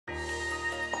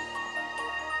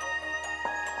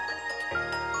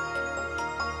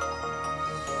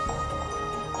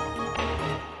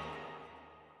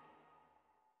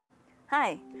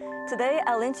Hi, today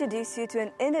I'll introduce you to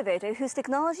an innovator whose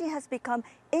technology has become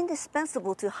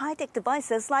indispensable to high-tech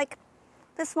devices like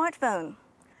the smartphone.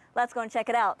 Let's go and check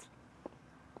it out.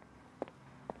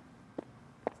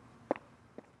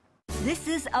 This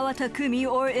is our Takumi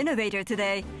or innovator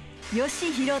today,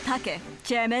 Yoshihiro Take,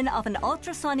 chairman of an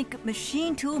ultrasonic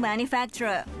machine tool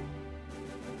manufacturer.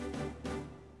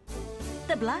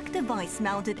 The black device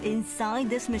mounted inside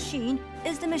this machine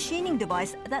is the machining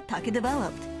device that Take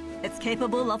developed. It's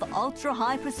capable of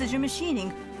ultra-high precision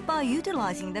machining by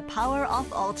utilizing the power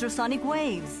of ultrasonic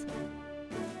waves.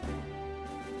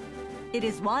 It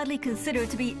is widely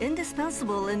considered to be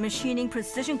indispensable in machining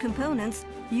precision components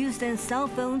used in cell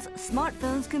phones,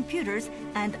 smartphones, computers,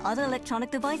 and other electronic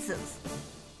devices.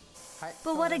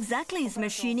 But what exactly is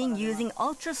machining using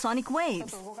ultrasonic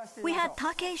waves? We had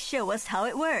Take show us how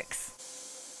it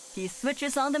works. He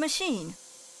switches on the machine.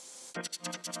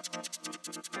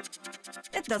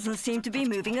 It doesn't seem to be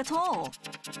moving at all.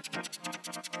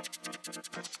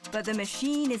 But the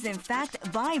machine is in fact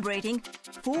vibrating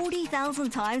 40,000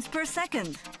 times per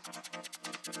second.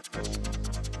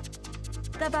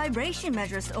 The vibration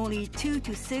measures only 2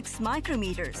 to 6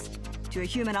 micrometers. To a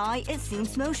human eye, it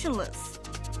seems motionless.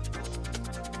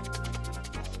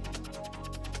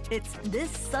 It's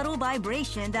this subtle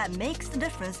vibration that makes the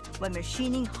difference when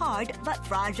machining hard but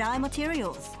fragile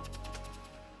materials.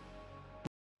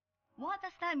 What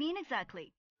does that mean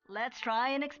exactly? Let's try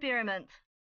an experiment.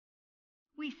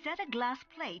 We set a glass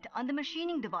plate on the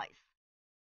machining device.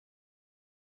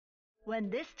 When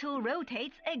this tool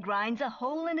rotates, it grinds a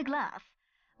hole in the glass.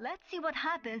 Let's see what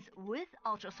happens with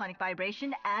ultrasonic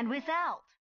vibration and without.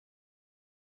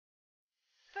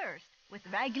 First, with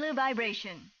regular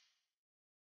vibration.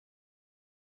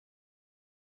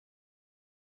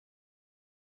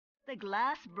 The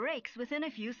glass breaks within a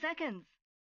few seconds.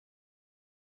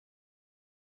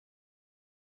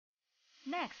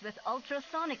 Next, with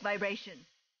ultrasonic vibration.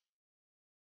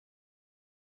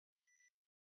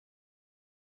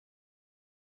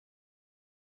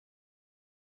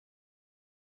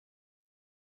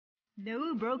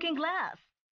 No broken glass,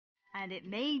 and it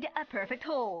made a perfect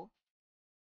hole.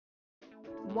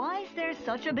 Why is there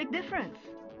such a big difference?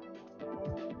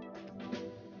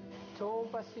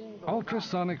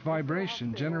 Ultrasonic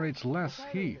vibration generates less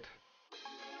heat.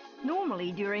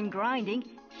 Normally, during grinding,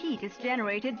 heat is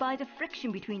generated by the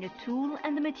friction between the tool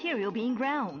and the material being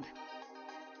ground.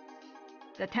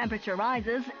 The temperature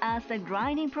rises as the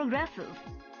grinding progresses,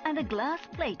 and the glass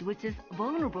plate, which is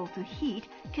vulnerable to heat,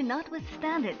 cannot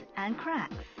withstand it and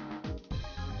cracks.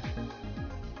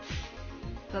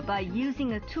 But by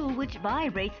using a tool which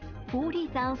vibrates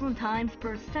 40,000 times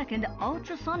per second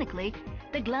ultrasonically,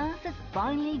 the glass is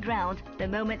finely ground the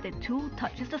moment the tool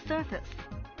touches the surface.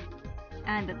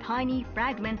 And the tiny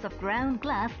fragments of ground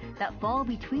glass that fall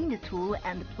between the tool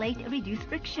and the plate reduce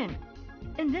friction.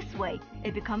 In this way,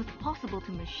 it becomes possible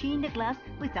to machine the glass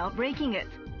without breaking it.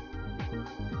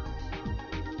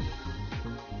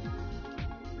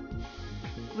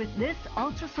 With this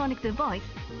ultrasonic device,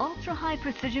 ultra-high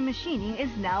precision machining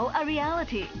is now a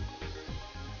reality.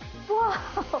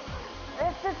 Wow!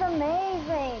 This is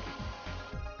amazing!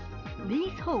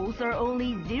 These holes are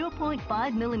only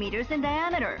 0.5 millimeters in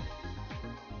diameter.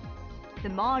 The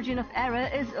margin of error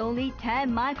is only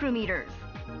 10 micrometers.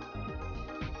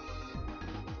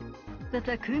 The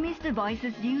Takumi's device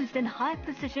is used in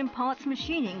high-precision parts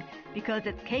machining because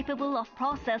it's capable of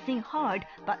processing hard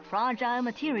but fragile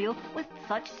material with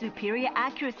such superior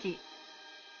accuracy.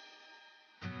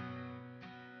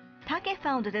 Take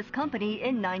founded his company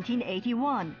in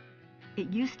 1981. It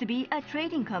used to be a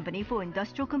trading company for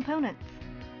industrial components.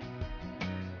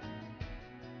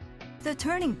 The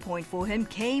turning point for him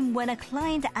came when a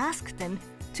client asked him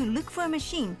to look for a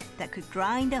machine that could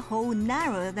grind a hole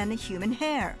narrower than a human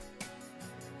hair.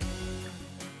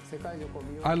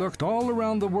 I looked all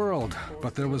around the world,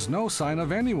 but there was no sign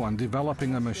of anyone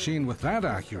developing a machine with that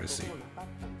accuracy.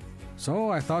 So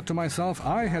I thought to myself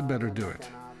I had better do it.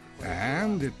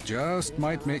 And it just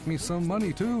might make me some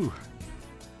money too.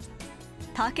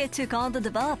 Take took on the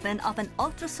development of an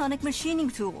ultrasonic machining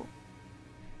tool.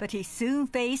 But he soon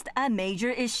faced a major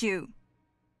issue.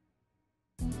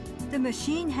 The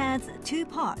machine has two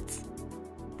parts: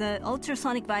 the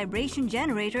ultrasonic vibration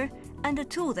generator and the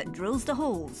tool that drills the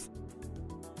holes.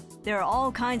 There are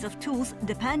all kinds of tools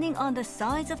depending on the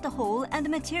size of the hole and the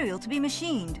material to be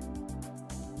machined.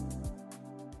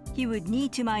 He would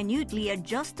need to minutely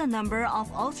adjust the number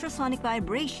of ultrasonic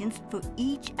vibrations for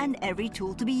each and every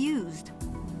tool to be used.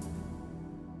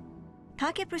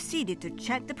 Take proceeded to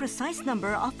check the precise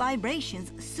number of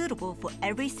vibrations suitable for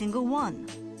every single one.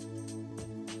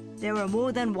 There were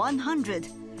more than 100.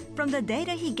 From the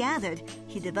data he gathered,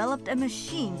 he developed a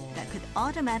machine that could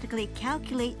automatically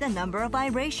calculate the number of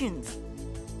vibrations.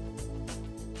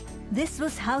 This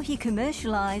was how he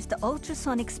commercialized the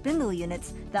ultrasonic spindle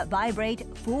units that vibrate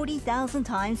 40,000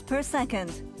 times per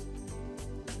second.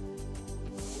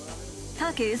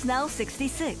 Take is now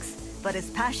 66, but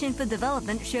his passion for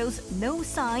development shows no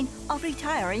sign of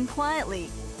retiring quietly.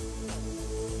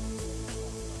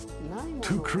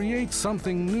 To create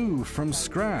something new from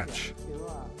scratch.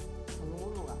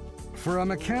 For a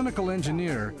mechanical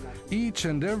engineer, each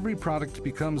and every product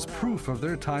becomes proof of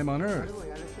their time on Earth.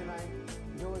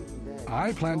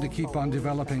 I plan to keep on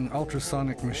developing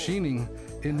ultrasonic machining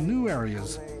in new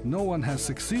areas no one has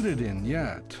succeeded in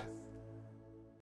yet.